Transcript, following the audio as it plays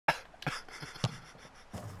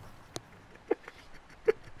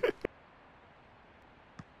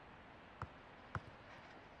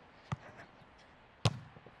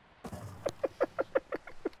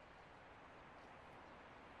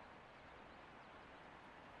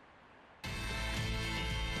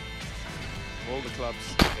All the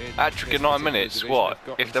clubs in Hat-trick in 9 minutes. What?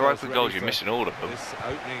 If they're open goals, you're missing all of them. This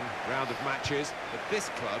opening round of matches, but this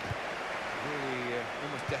club really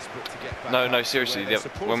almost desperate to get back. No, seriously.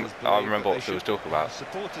 I remember what Phil was talking about.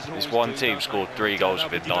 This one team scored 3 goals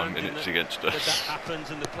within 9 minutes against us. That happens,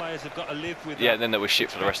 and the players have got to live with yeah, and then they were shit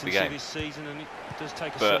for the rest of the game.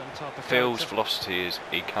 But Phil's philosophy is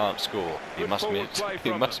he can't score. He must miss.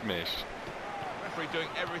 He must miss. Referee doing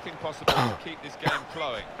everything possible to keep this game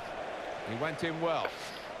flowing. He went in well.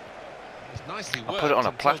 Nicely I put it on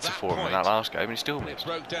a platter for him in that last game and he still missed. It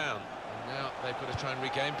broke down. Now they've got to try and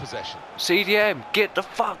regain possession. CDM, get the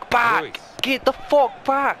fuck back! Get the fuck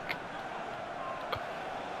back! Good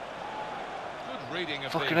reading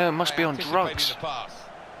of fucking hell, must be on drugs. I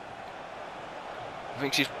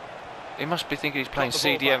think he must be thinking he's playing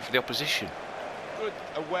CDM for the opposition. Good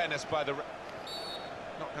awareness by the...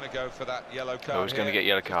 Not going to go for that yellow card. Oh, he's going to get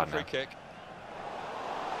yellow card now. Free kick.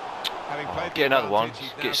 Get another one,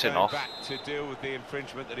 get sent off. Back to deal with the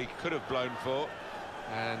infringement that he could have blown for.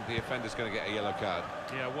 And the offender's going to get a yellow card.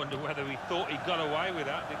 Yeah, I wonder whether he thought he got away with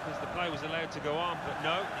that because the play was allowed to go on, but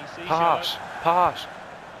no, he sees pass, yellow. Pass.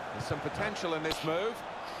 There's some potential in this move.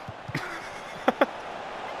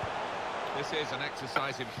 This is an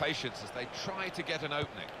exercise in patience as they try to get an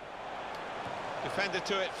opening. Defender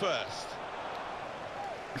to it first.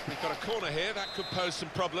 We've got a corner here, that could pose some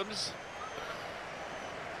problems.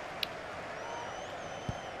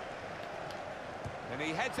 And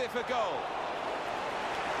he heads it for goal.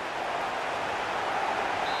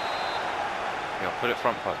 Yeah, I'll put it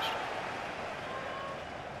front post.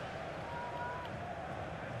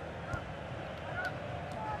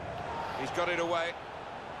 He's got it away.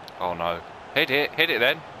 Oh no. Hit it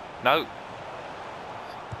then. No.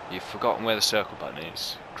 You've forgotten where the circle button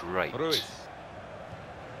is. Great. Ruiz.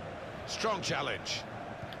 Strong challenge.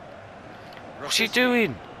 What's he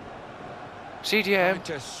doing? CDM. Trying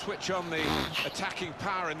to switch on the attacking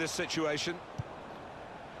power in this situation.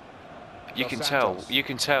 You can tell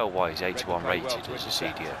why he's 81 rated as a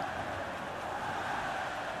CDM.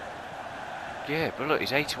 Yeah, but look,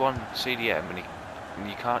 he's 81 CDM and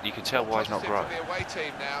you can tell why he's not growing. The away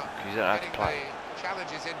team now. He doesn't have to play.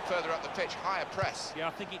 Challenges in further up the pitch, higher press. Yeah,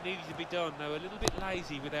 I think it needed to be done. They were a little bit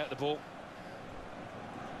lazy without the ball.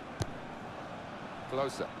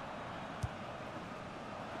 Closer.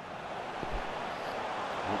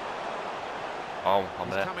 Oh, I'm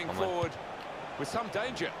there. Coming forward with some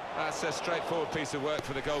danger. That's a straightforward piece of work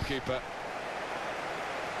for the goalkeeper.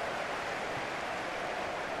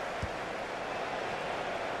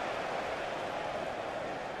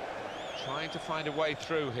 Trying to find a way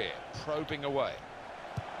through here, probing away.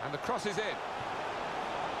 And the cross is in.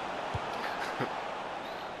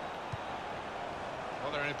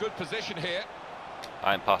 Well, they're in a good position here.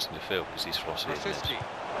 I ain't passing to Phil because he's frosty.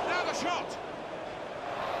 Now the shot!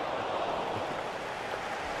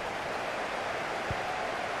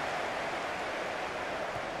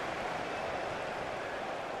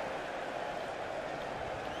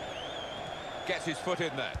 Gets his foot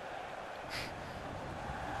in there.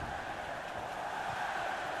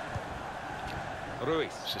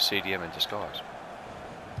 Ruiz. It's a CDM in disguise.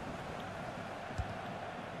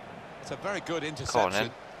 It's a very good interception. Come on,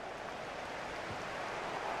 then.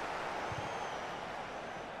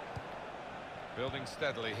 Building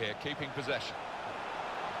steadily here, keeping possession.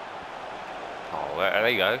 Oh, there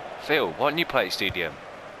you go. Phil, why don't you play CDM?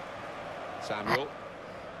 Samuel.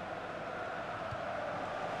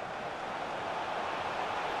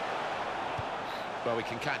 Well, we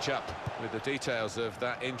can catch up with the details of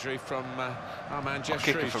that injury from ArnZ-zz. I'll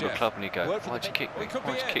kick him from the club and he go, why'd you kick me?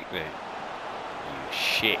 Why'd you kick me? You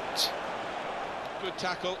shit. Good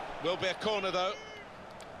tackle. Will be a corner, though.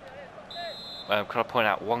 Can I point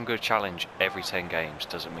out, one good challenge every 10 games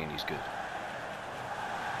doesn't mean he's good.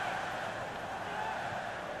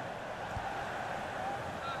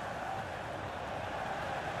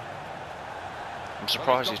 I'm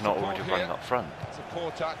surprised he's not already running up front. It's a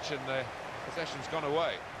poor touch and the possession's gone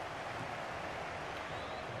away.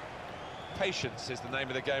 Patience is the name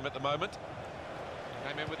of the game at the moment.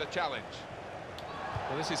 Came in with a challenge.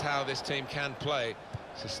 Well, this is how this team can play.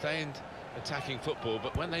 Sustained attacking football,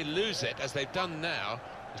 but when they lose it, as they've done now,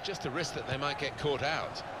 there's just a risk that they might get caught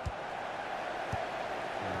out.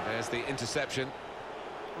 And there's the interception.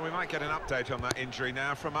 Well, we might get an update on that injury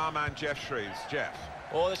now from our man Jeff Shrews. Jeff.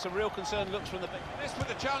 Oh, there's some real concern looks from the bench. This with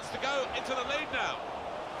a chance to go into the lead now.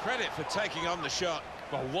 Credit for taking on the shot.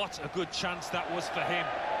 Well, what a good chance that was for him.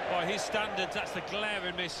 By his standards, that's the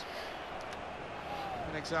glaring miss.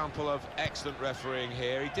 An example of excellent refereeing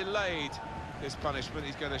here. He delayed his punishment.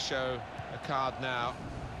 He's going to show a card now.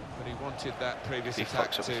 But he wanted that previous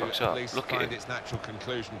attack to at least find its natural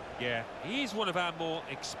conclusion. Yeah, he is one of our more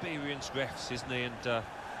experienced refs, isn't he? And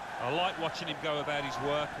I like watching him go about his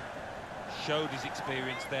work and showed his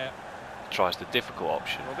experience there. Tries the difficult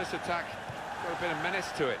option. Well, this attack got a bit of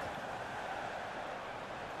menace to it.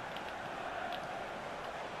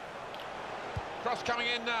 Cross coming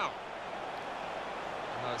in now.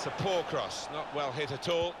 No, it's a poor cross, not well hit at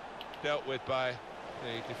all. Dealt with by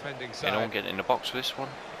the defending side. Anyone getting in the box for this one?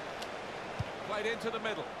 Played into the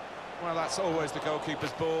middle. Well, that's always the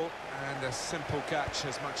goalkeeper's ball, and a simple catch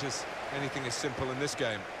as much as anything is simple in this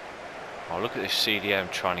game. Oh, look at this CDM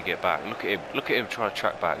trying to get back. Look at him trying to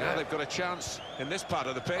track back. Now there. They've got a chance in this part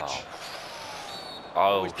of the pitch.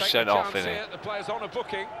 Oh, sent off, isn't it? The player's on a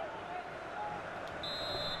booking.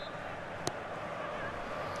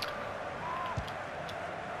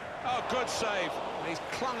 Oh, good save. And he's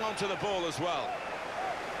clung onto the ball as well.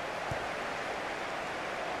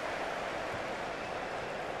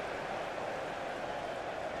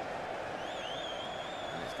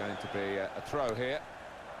 And it's going to be a throw here.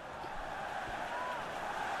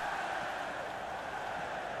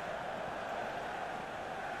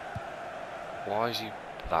 Why is he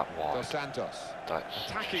that wide? Dos Santos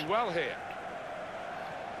attacking well here.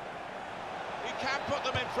 He can put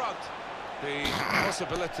them in front. The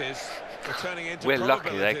possibilities are turning into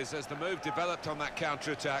probabilities as the move developed on that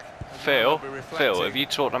counter-attack. Phil, have you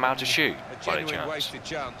taught them how to shoot? A genuine wasted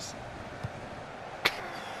chance.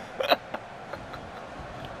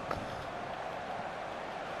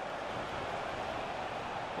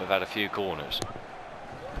 We've had a few corners.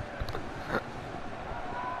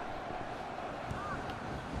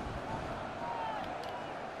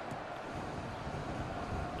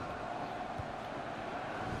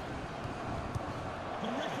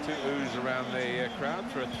 Two oohs around the crowd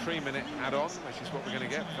for a 3-minute add-on, which is what we're going to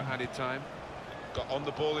get for added time. Got on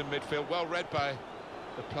the ball in midfield, well read by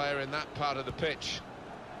the player in that part of the pitch.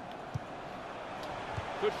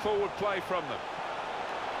 Good forward play from them.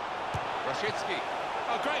 Rashitsky.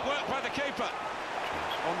 Oh, great work by the keeper.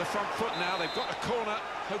 On the front foot now, they've got the corner,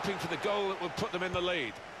 hoping for the goal that will put them in the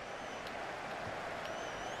lead.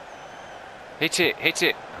 Hit it, hit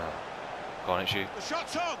it. Oh. Go on, it's you. The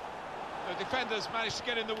shot's on. The defenders managed to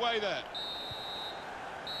get in the way there.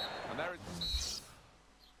 And there is...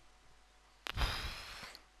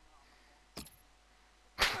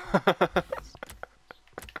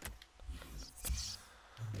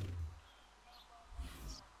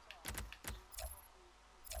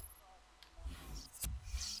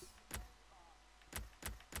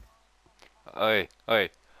 Oi.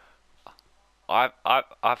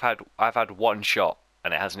 I've had one shot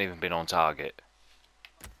and it hasn't even been on target.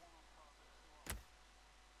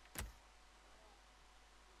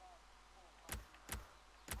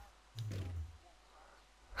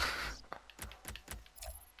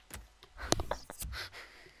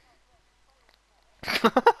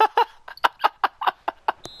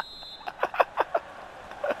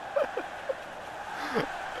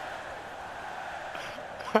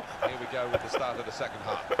 Here we go with the start of the second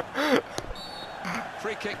half.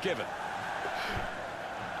 Free kick given.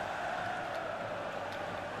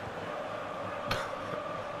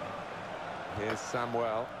 Here's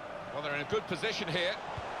Samuel. Well, they're in a good position here.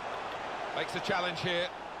 Makes the challenge here.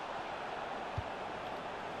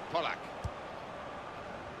 Polak.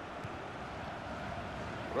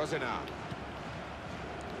 Rosina.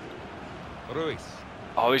 Ruiz.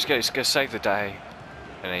 Oh, he's going to save the day.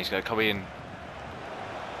 And he's going to come in.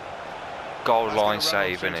 Goal line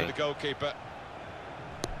save, isn't he? The goalkeeper.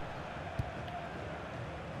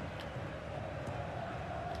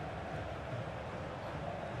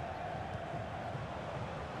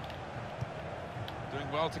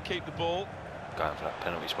 Doing well to keep the ball. Going for that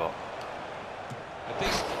penalty spot. A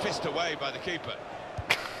decent fist away by the keeper.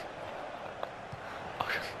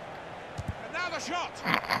 And now the shot.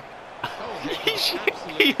 Oh,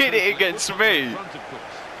 he hit it against me.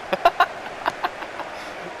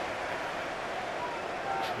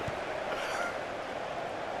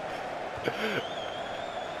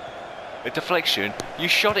 A deflection. You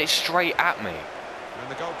shot it straight at me.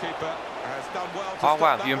 And the goalkeeper has done well to oh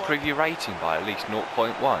wow, you improved your rating by at least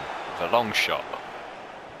 0.1 with a long shot.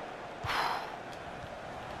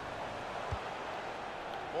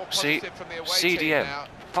 See, CDM,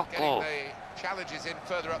 fuck off. Challenges in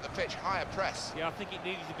further up the pitch, higher press. Yeah, I think it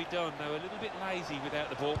needed to be done. They were a little bit lazy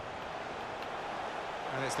without the ball.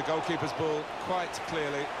 And it's the goalkeeper's ball, quite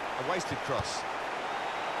clearly a wasted cross.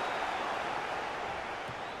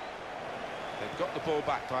 They've got the ball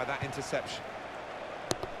back by that interception.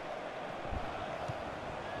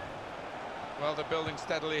 Well, they're building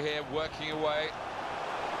steadily here, working away.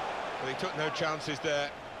 Well, he took no chances there.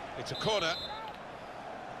 It's a corner.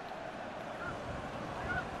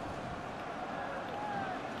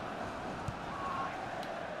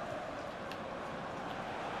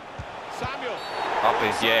 Samuel.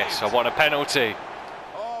 Yes, I want a penalty.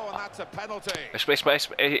 Oh, and that's a penalty.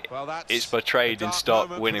 It's portrayed in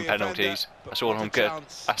stop winning penalties. That's all I'm good.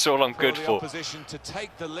 That's all I'm good for. Opposition to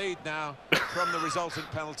take the lead now from the resultant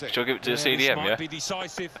penalty. Shall I give it to the CDM? This might be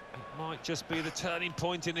decisive. It might just be the turning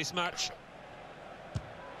point in this match.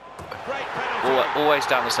 Great penalty. Always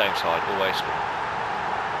down the same side. Always.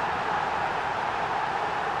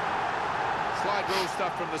 Slide rule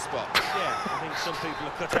stuff from the spot. Yeah, I think some people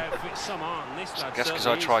are cut out of it, some aren't. And this lad, I guess because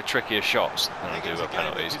I try trickier shots than I do with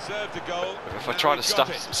penalties. If I try to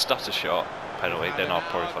stutter shot penalty, then I'll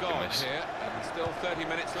probably fucking miss. Here, and still 30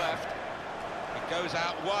 minutes left. It goes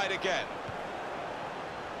out wide again.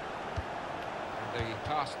 And the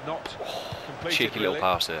pass not completed. Cheeky little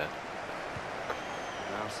pass there.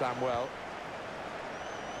 Now Samuel.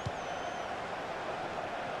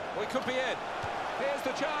 Well, it could be in. Here's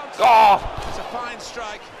the chance. Oh! It's a fine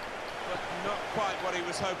strike, but not quite what he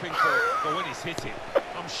was hoping for. But when he's hit it,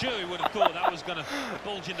 I'm sure he would have thought that was going to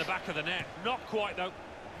bulge in the back of the net. Not quite, though.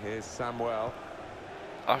 Here's Samuel.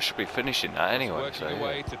 I should be finishing that anyway. Working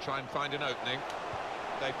away to try and find an opening.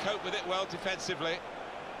 They've coped with it well defensively.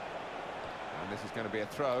 And this is going to be a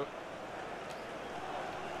throw.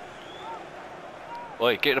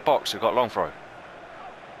 Oi, get in the box. We've got a long throw.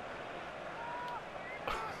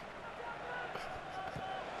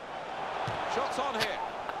 Shots on here.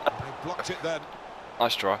 They blocked it then.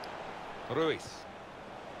 Nice try. Ruiz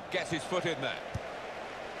gets his foot in there.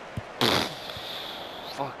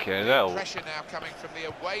 Fucking hell. Pressure now coming from the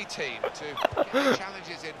away team to get the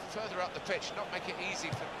challenges in further up the pitch, not make it easy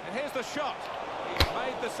for... And here's the shot. He's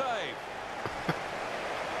made the save.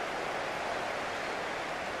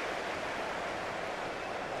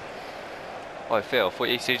 Oi, Phil, I thought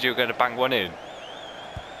you said you were going to bang one in.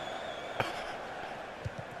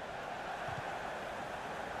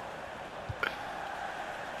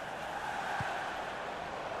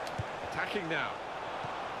 Attacking now.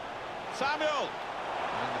 Samuel!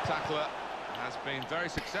 And the tackler has been very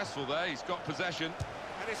successful there. He's got possession.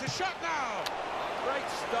 And it's a shot now! Great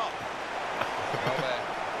stop. Well, they're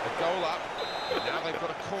a goal up, and now they've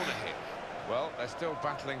got a corner hit. Well, they're still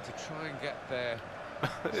battling to try and get their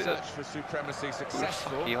search for supremacy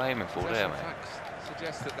successful. What are you aiming for there, mate?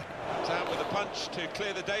 Suggests that they're out with a punch to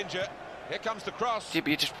clear the danger. Here comes the cross. Yeah, but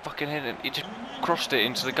you just fucking hit it. You just crossed it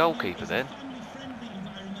into the goalkeeper then.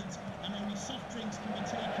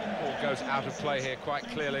 Ball goes out of play here quite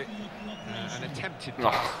clearly. An attempted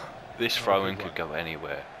pass. Oh, this throw-in could go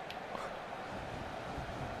anywhere.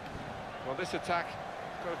 Well, this attack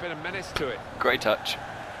got a bit of menace to it. Great touch.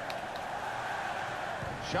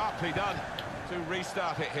 Sharply done to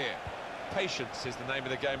restart it here. Patience is the name of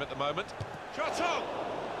the game at the moment. Shot on!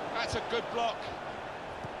 That's a good block.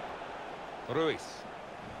 Ruiz.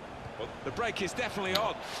 Well, the break is definitely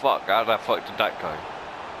on. Fuck, how the fuck did that go?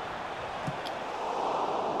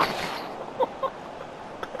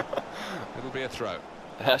 It'll be a throw.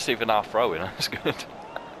 That's even our throw-in, that's good.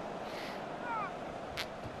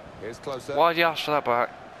 Here's closer. Why did you ask for that back?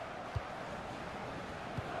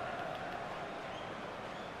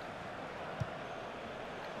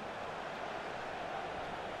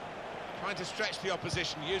 Trying to stretch the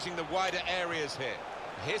opposition using the wider areas here.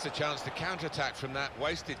 Here's a chance to counter-attack from that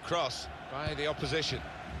wasted cross by the opposition.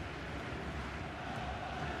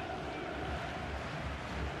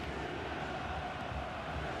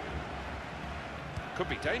 Could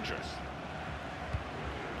be dangerous.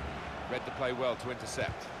 Read the play well to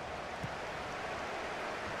intercept.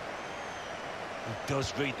 He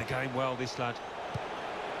does read the game well, this lad.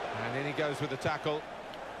 And in he goes with the tackle.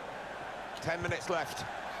 10 minutes left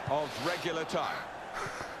of regular time.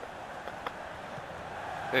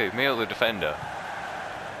 Who, me or the defender?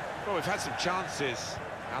 Well, we've had some chances,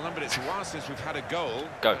 Alan, but it's a while since we've had a goal.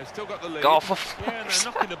 Go. They've still got the lead. Go for Yeah, and they're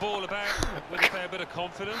knocking the ball about with a fair bit of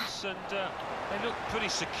confidence, and they look pretty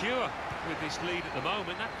secure with this lead at the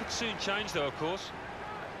moment. That could soon change, though, of course.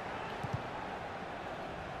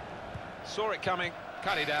 Saw it coming,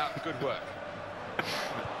 cut it out, good work.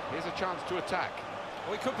 Here's a chance to attack.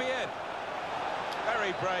 Oh, he could be in.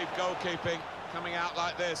 Very brave goalkeeping, coming out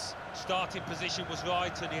like this. Starting position was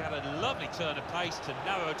right, and he had a lovely turn of pace to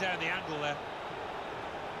narrow down the angle there.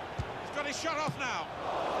 He's got his shot off now.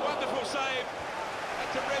 Wonderful save.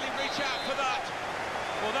 Had to really reach out for that.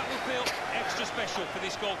 Well, that will feel extra special for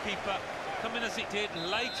this goalkeeper, coming as it did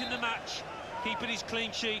late in the match, keeping his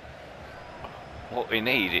clean sheet. What we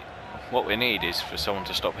need is for someone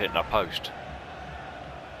to stop hitting our post.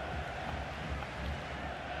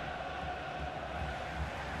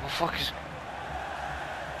 fuck is...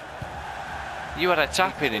 You had a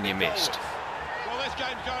tap in and you missed. Well, this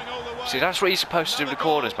game's going all the way. See, that's what you're supposed to do with the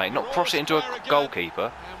corners, mate. Not cross it into a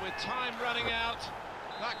goalkeeper. And with time running out,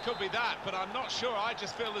 that could be that, but I'm not sure. I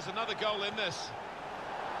just feel there's another goal in this.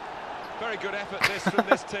 Very good effort this from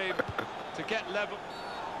this team to get level.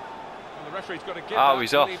 Well, the referee's got to give that.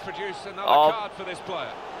 He's off. He produce another card for this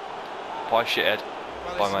player. Bye, shithead.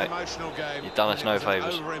 Well, Bye, it's mate. an emotional game. You've done us no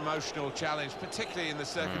favours. Over-emotional challenge, particularly in the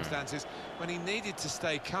circumstances when he needed to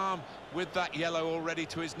stay calm with that yellow already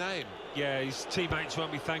to his name. Yeah, his teammates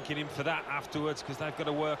won't be thanking him for that afterwards because they've got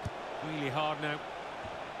to work really hard now.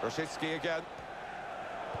 Rosicki again.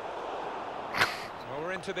 Well,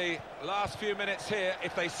 we're into the last few minutes here.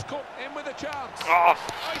 If they score in with a chance. Oh.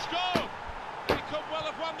 They score! He could well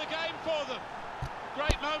have won the game for them.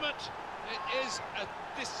 Great moment. It is a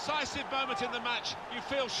decisive moment in the match, you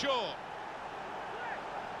feel sure.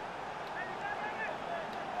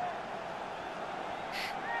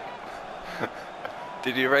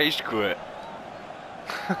 Did he rage quit?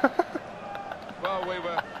 Well, we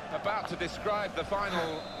were about to describe the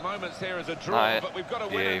final moments here as a draw, but we've got a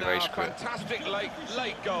winner now. Fantastic late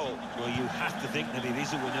goal. Well, you have to think that it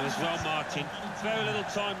is a winner as well, Martin. Very little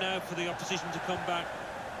time now for the opposition to come back.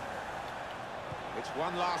 It's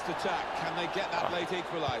one last attack. Can they get that late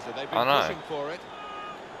equaliser? They've been pushing for it.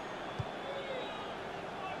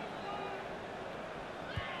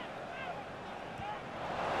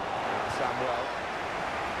 Samuel.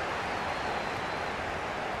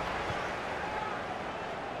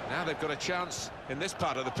 Now they've got a chance in this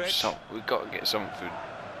part of the pitch. We've got to get something.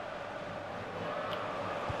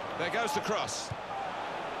 There goes the cross.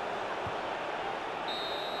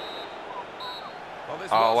 Well,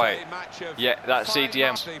 this was wait. a match of that's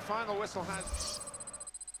CDM. The final whistle has...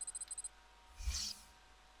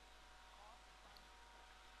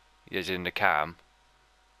 He's in the cam.